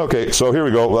 Okay, so here we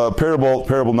go.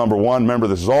 Parable number one. Remember,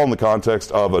 this is all in the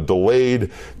context of a delayed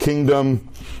kingdom.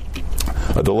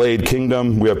 A delayed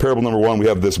kingdom. We have parable number one. We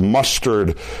have this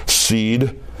mustard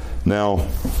seed. Now,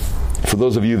 for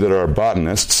those of you that are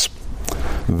botanists,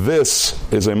 this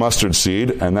is a mustard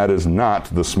seed, and that is not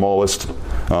the smallest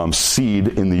seed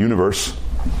in the universe.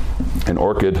 An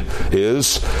orchid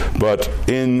is, but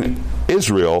in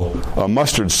Israel, a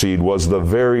mustard seed was the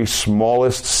very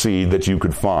smallest seed that you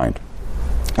could find.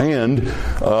 And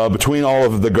between all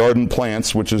of the garden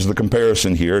plants, which is the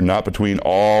comparison here, not between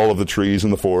all of the trees in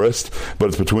the forest, but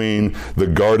it's between the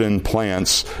garden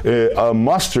plants, a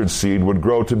mustard seed would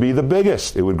grow to be the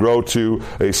biggest. It would grow to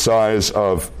a size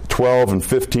of 12 and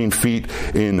 15 feet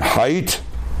in height.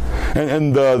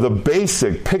 And the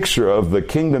basic picture of the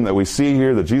kingdom that we see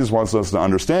here, that Jesus wants us to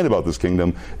understand about this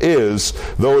kingdom, is,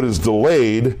 though it is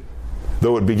delayed,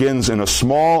 though it begins in a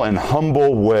small and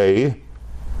humble way,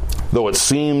 though it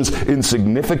seems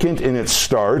insignificant in its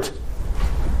start,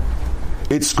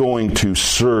 it's going to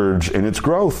surge in its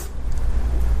growth.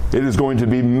 It is going to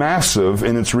be massive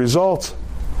in its result.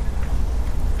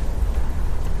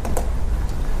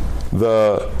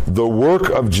 The work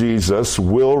of Jesus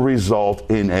will result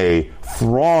in a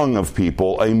throng of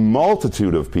people, a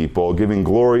multitude of people giving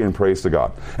glory and praise to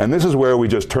God. And this is where we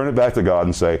just turn it back to God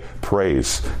and say,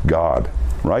 praise God.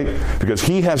 Right? Because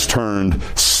he has turned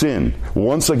sin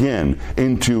once again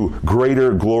into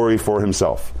greater glory for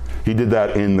himself. He did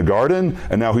that in the garden,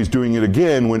 and now he's doing it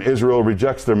again when Israel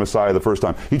rejects their Messiah the first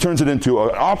time. He turns it into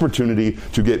an opportunity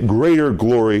to get greater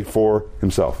glory for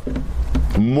himself.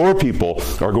 More people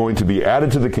are going to be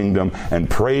added to the kingdom and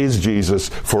praise Jesus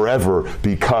forever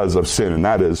because of sin, and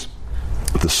that is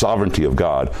the sovereignty of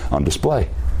God on display.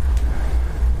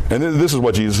 And this is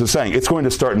what Jesus is saying. It's going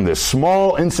to start in this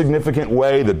small, insignificant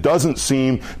way that doesn't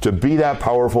seem to be that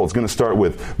powerful. It's going to start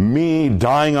with me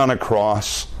dying on a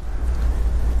cross.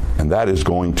 And that is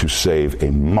going to save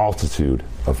a multitude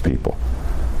of people.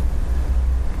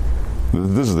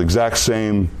 This is the exact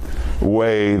same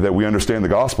way that we understand the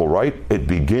gospel, right? It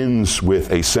begins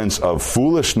with a sense of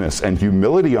foolishness and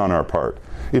humility on our part.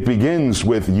 It begins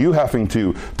with you having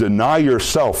to deny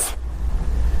yourself.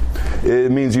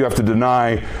 It means you have to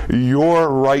deny your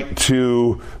right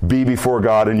to be before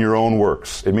God in your own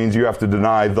works. It means you have to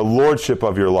deny the lordship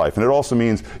of your life. And it also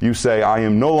means you say, I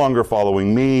am no longer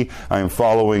following me, I am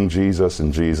following Jesus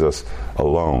and Jesus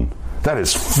alone. That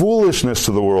is foolishness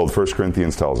to the world, 1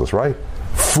 Corinthians tells us, right?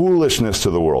 foolishness to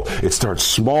the world. It starts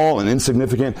small and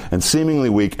insignificant and seemingly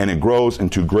weak, and it grows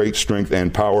into great strength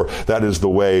and power. That is the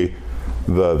way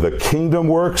the kingdom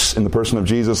works in the person of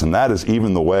Jesus, and that is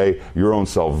even the way your own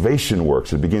salvation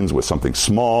works. It begins with something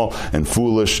small and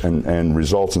foolish and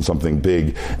results in something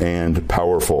big and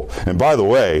powerful. And by the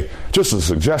way, just a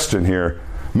suggestion here,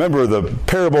 remember the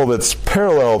parable that's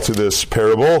parallel to this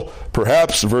parable,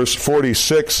 perhaps verse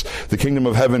 46, the kingdom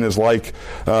of heaven is like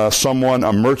a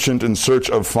merchant in search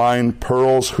of fine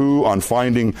pearls, who, on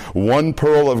finding one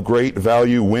pearl of great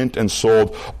value, went and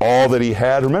sold all that he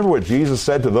had. Remember what Jesus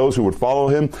said to those who would follow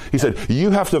him? He said,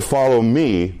 you have to follow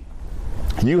me.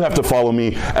 You have to follow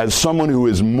me as someone who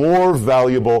is more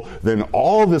valuable than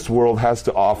all this world has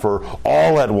to offer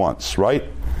all at once, right?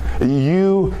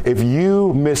 If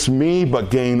you miss me but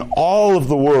gain all of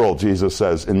the world, Jesus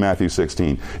says in Matthew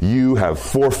 16, you have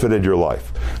forfeited your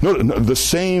life. No, the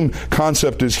same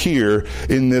concept is here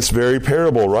in this very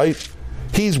parable, right?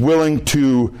 He's willing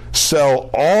to sell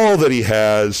all that he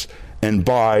has and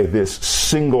buy this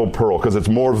single pearl because it's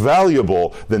more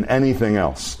valuable than anything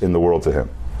else in the world to him.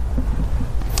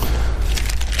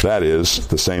 That is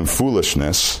the same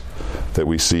foolishness that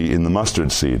we see in the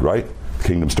mustard seed, right? The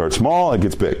kingdom starts small, it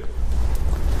gets big.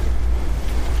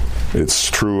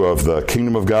 It's true of the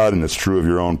kingdom of God, and it's true of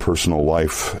your own personal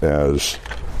life as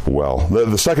well.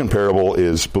 The second parable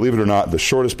is, believe it or not, the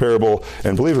shortest parable,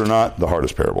 and believe it or not, the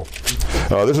hardest parable.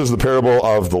 This is the parable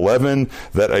of the leaven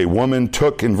that a woman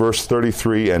took in verse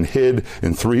 33 and hid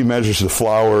in 3 measures of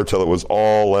flour till it was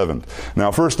all leavened.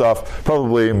 Now, first off,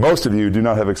 probably most of you do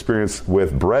not have experience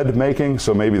with bread making,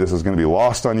 so maybe this is going to be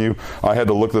lost on you. I had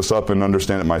to look this up and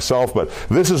understand it myself, but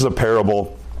this is a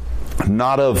parable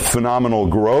not of phenomenal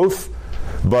growth,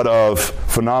 but of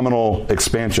phenomenal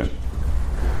expansion.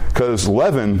 Because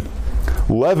leaven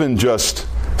just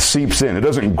seeps in. It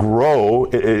doesn't grow.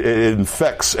 It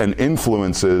infects and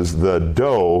influences the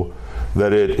dough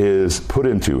that it is put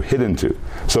into, hid into.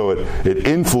 So it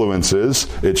influences,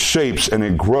 it shapes, and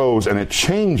it grows, and it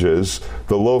changes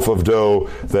the loaf of dough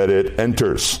that it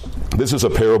enters. This is a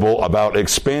parable about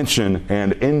expansion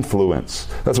and influence.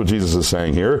 That's what Jesus is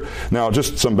saying here. Now,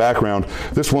 just some background.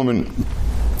 This woman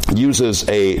uses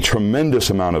a tremendous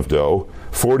amount of dough,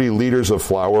 40 liters of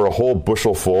flour, a whole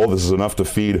bushel full. This is enough to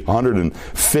feed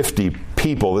 150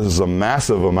 people. This is a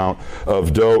massive amount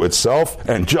of dough itself,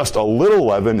 and just a little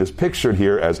leaven is pictured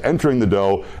here as entering the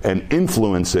dough and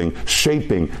influencing,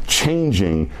 shaping,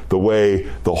 changing the way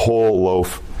the whole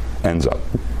loaf ends up.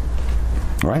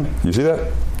 All right? You see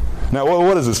that? Now,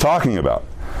 what is this talking about?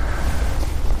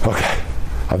 Okay,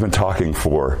 I've been talking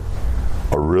for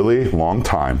a really long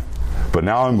time, but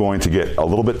now I'm going to get a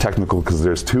little bit technical because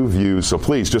there's 2 views, so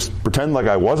please just pretend like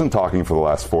I wasn't talking for the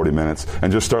last 40 minutes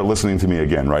and just start listening to me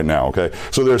again right now, okay?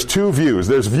 So there's 2 views.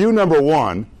 There's view number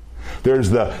 1. There's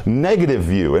the negative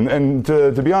view, and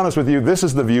to be honest with you, this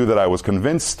is the view that I was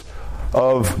convinced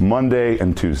of Monday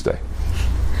and Tuesday.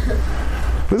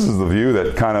 This is the view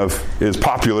that kind of is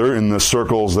popular in the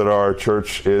circles that our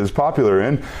church is popular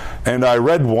in. And I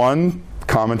read one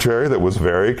commentary that was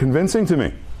very convincing to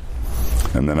me.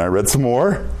 And then I read some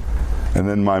more, and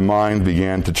then my mind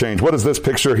began to change. What is this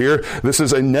picture here? This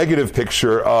is a negative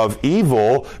picture of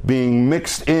evil being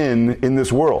mixed in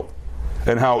this world,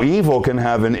 and how evil can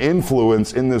have an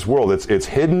influence in this world. It's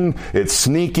hidden, it's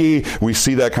sneaky. We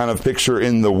see that kind of picture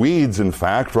in the weeds, in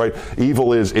fact, right?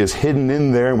 Evil is hidden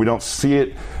in there, and we don't see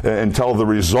it until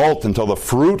the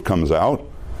fruit comes out.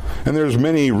 And there's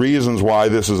many reasons why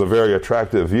this is a very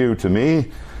attractive view to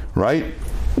me, right?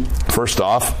 First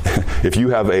off, if you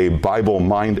have a Bible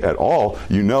mind at all,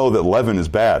 you know that leaven is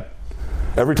bad.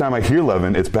 Every time I hear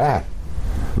leaven, it's bad.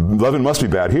 Leaven must be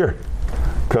bad here,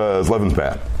 because leaven's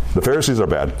bad. The Pharisees are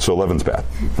bad, so leaven's bad,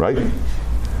 right?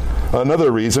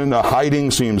 Another reason, hiding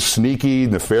seems sneaky,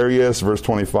 nefarious, verse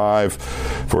 25,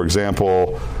 for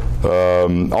example.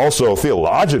 Also,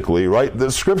 theologically, right,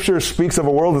 the Scripture speaks of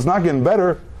a world that's not getting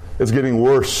better, it's getting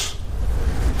worse.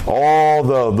 All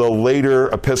the later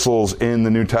epistles in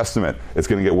the New Testament, it's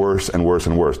going to get worse and worse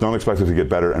and worse. Don't expect it to get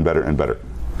better and better and better.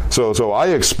 So I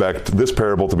expect this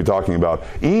parable to be talking about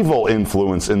evil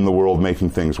influence in the world making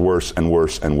things worse and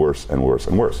worse and worse and worse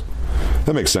and worse.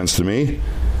 That makes sense to me.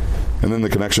 And then the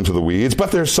connection to the weeds.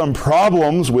 But there's some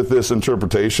problems with this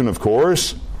interpretation, of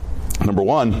course. Number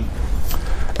 1,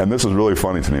 and this is really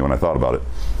funny to me when I thought about it,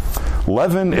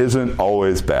 leaven isn't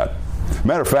always bad.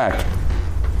 Matter of fact,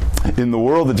 in the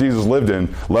world that Jesus lived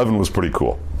in, leaven was pretty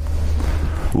cool.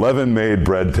 Leaven made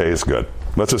bread taste good.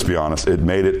 Let's just be honest. It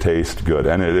made it taste good,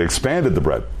 and it expanded the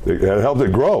bread. It helped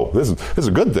it grow. This is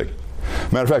a good thing.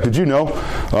 Matter of fact, did you know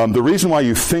the reason why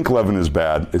you think leaven is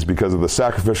bad is because of the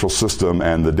sacrificial system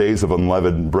and the days of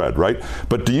unleavened bread, right?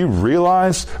 But do you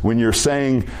realize when you're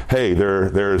saying, hey,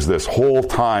 there's this whole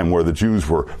time where the Jews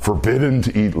were forbidden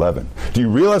to eat leaven? Do you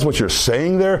realize what you're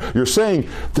saying there? You're saying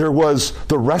there was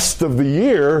the rest of the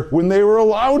year when they were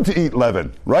allowed to eat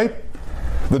leaven, right?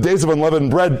 The days of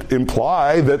unleavened bread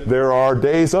imply that there are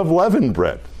days of leavened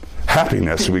bread.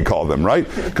 Happiness, we call them, right?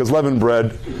 Because leavened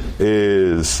bread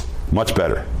is much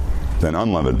better than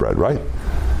unleavened bread, right?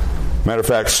 Matter of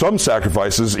fact, some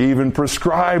sacrifices even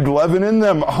prescribed leaven in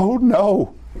them. Oh,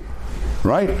 no.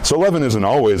 Right? So leaven isn't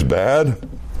always bad.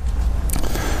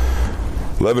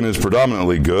 Leaven is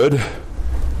predominantly good.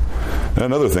 And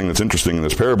another thing that's interesting in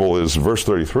this parable is verse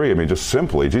 33. I mean, just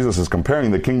simply, Jesus is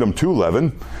comparing the kingdom to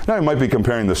leaven. Now, he might be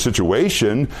comparing the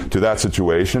situation to that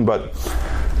situation, but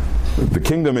the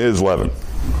kingdom is leaven.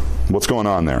 What's going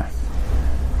on there?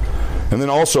 And then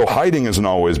also, hiding isn't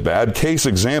always bad. Case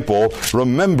example,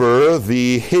 remember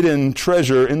the hidden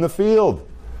treasure in the field.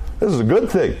 This is a good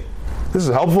thing. This is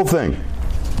a helpful thing.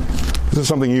 This is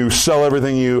something you sell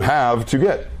everything you have to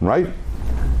get, right?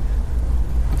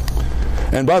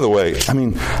 And by the way, I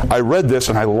mean, I read this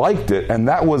and I liked it, and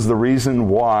that was the reason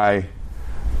why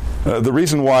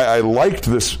I liked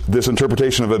this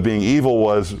interpretation of it being evil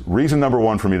was reason number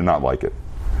one for me to not like it.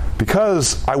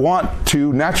 Because I want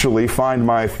to naturally find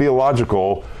my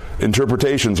theological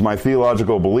interpretations, my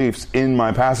theological beliefs in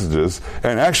my passages.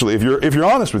 And actually, if you're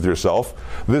honest with yourself,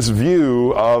 this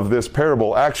view of this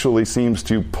parable actually seems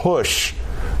to push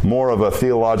more of a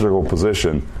theological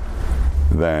position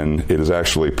than it is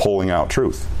actually pulling out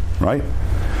truth, right?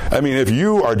 I mean, if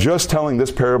you are just telling this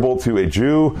parable to a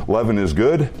Jew, leaven is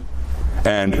good,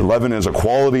 and leaven is a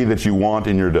quality that you want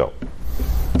in your dough.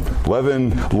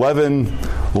 Leaven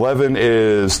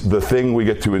is the thing we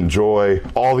get to enjoy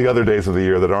all the other days of the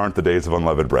year that aren't the days of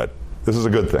unleavened bread. This is a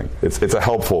good thing. It's a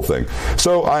helpful thing.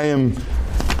 So I am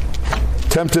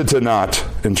tempted to not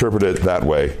interpret it that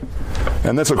way.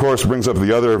 And this, of course, brings up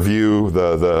the other view,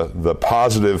 the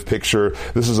positive picture.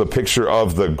 This is a picture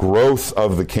of the growth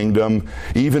of the kingdom.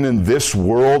 Even in this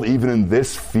world, even in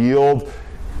this field,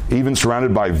 even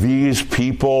surrounded by these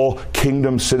people,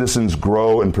 kingdom citizens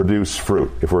grow and produce fruit,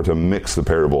 if we're to mix the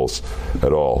parables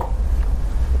at all.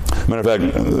 Matter of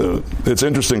fact, it's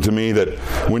interesting to me that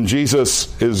when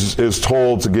Jesus is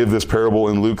told to give this parable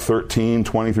in Luke 13,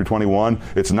 20 through 21,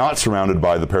 it's not surrounded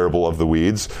by the parable of the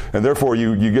weeds. And therefore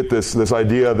you get this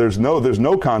idea, there's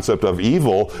no concept of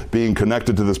evil being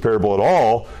connected to this parable at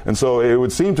all. And so it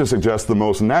would seem to suggest the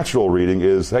most natural reading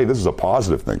is, hey, this is a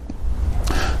positive thing.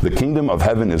 The kingdom of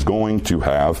heaven is going to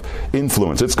have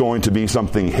influence. It's going to be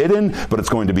something hidden, but it's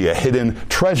going to be a hidden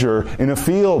treasure in a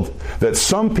field that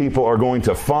some people are going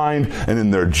to find, and in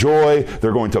their joy,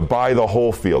 they're going to buy the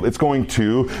whole field. It's going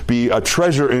to be a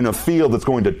treasure in a field that's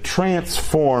going to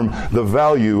transform the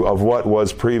value of what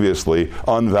was previously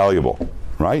unvaluable,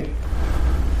 right?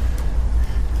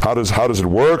 How does it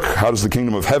work? How does the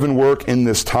kingdom of heaven work in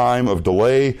this time of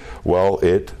delay? Well,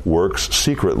 it works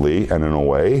secretly and in a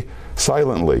way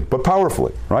silently, but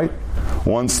powerfully, right?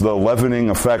 Once the leavening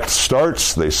effect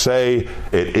starts, they say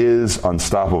it is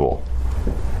unstoppable.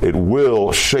 It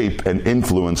will shape and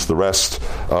influence the rest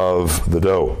of the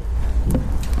dough.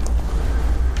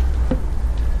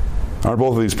 Aren't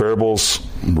both of these parables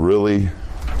really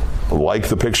like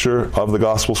the picture of the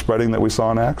gospel spreading that we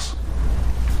saw in Acts?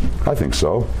 I think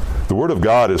so. The Word of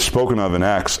God is spoken of in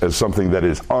Acts as something that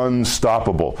is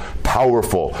unstoppable,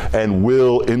 powerful, and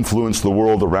will influence the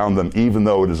world around them, even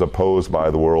though it is opposed by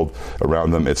the world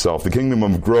around them itself. The kingdom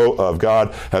of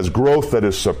God has growth that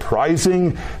is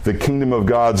surprising. The kingdom of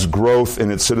God's growth in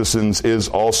its citizens is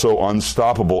also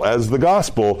unstoppable, as the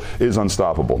gospel is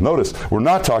unstoppable. Notice, we're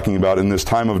not talking about in this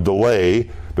time of delay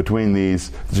between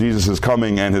these, Jesus'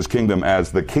 coming and his kingdom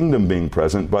as the kingdom being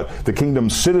present, but the kingdom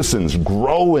citizens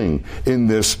growing in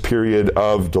this period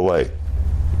of delay.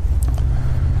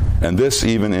 And this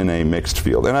even in a mixed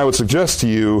field. And I would suggest to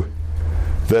you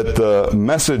that the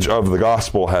message of the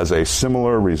gospel has a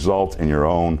similar result in your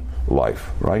own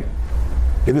life, right?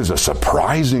 It is a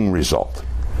surprising result.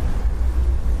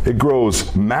 It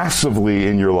grows massively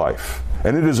in your life.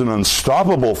 And it is an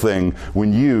unstoppable thing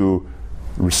when you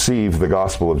receive the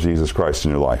gospel of Jesus Christ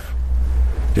in your life.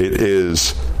 It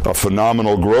is a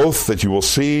phenomenal growth that you will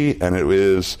see, and it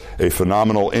is a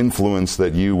phenomenal influence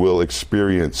that you will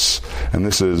experience. And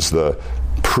this is the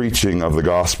preaching of the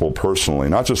gospel personally,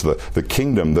 not just the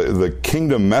kingdom. The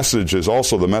kingdom message is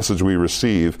also the message we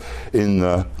receive in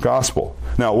the gospel.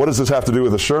 Now, what does this have to do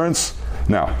with assurance?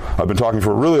 Now, I've been talking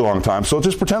for a really long time, so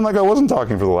just pretend like I wasn't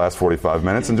talking for the last 45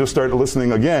 minutes and just start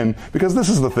listening again, because this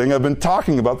is the thing I've been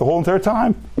talking about the whole entire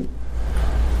time.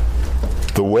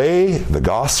 The way the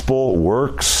gospel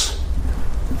works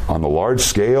on the large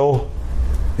scale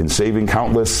in saving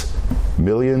countless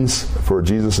millions for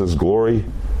Jesus' glory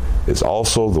is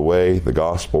also the way the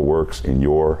gospel works in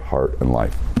your heart and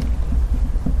life.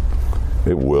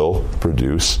 It will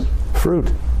produce fruit.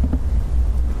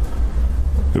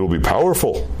 It will be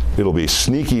powerful. It'll be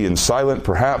sneaky and silent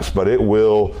perhaps, but it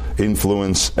will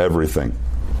influence everything.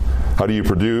 How do you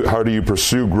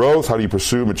pursue growth? How do you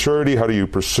pursue maturity? How do you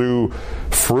pursue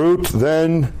fruit?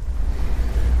 Then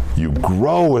you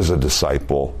grow as a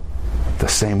disciple the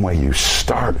same way you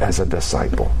start as a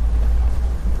disciple.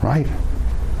 Right?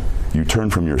 You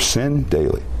turn from your sin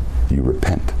daily. You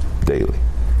repent daily.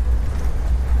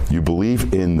 You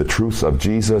believe in the truth of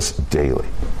Jesus daily.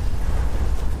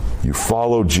 You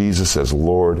follow Jesus as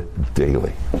Lord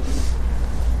daily.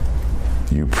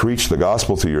 You preach the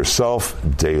gospel to yourself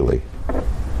daily.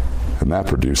 And that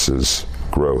produces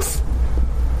growth.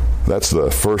 That's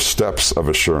the first steps of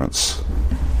assurance.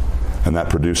 And that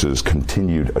produces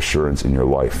continued assurance in your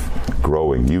life.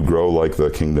 Growing. You grow like the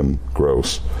kingdom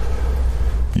grows.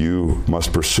 You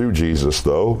must pursue Jesus,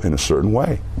 though, in a certain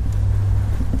way.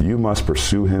 You must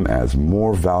pursue him as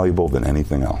more valuable than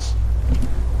anything else.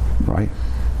 Right?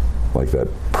 Like that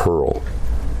pearl.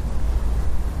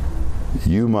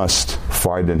 You must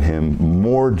find in him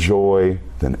more joy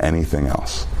than anything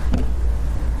else.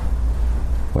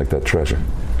 Like that treasure.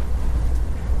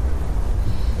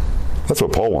 That's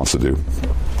what Paul wants to do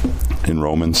in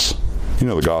Romans. You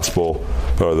know the gospel,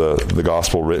 or the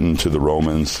gospel written to the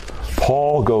Romans.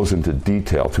 Paul goes into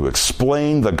detail to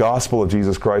explain the gospel of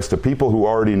Jesus Christ to people who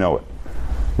already know it.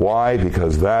 Why?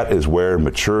 Because that is where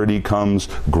maturity comes,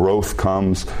 growth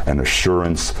comes, and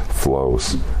assurance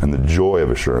flows. And the joy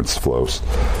of assurance flows.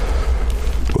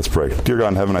 Let's pray. Dear God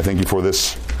in heaven, I thank you for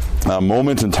this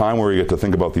moment in time where we get to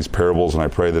think about these parables, and I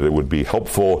pray that it would be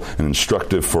helpful and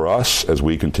instructive for us as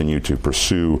we continue to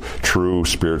pursue true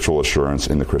spiritual assurance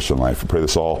in the Christian life. I pray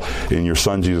this all in your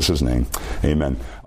Son, Jesus' name. Amen.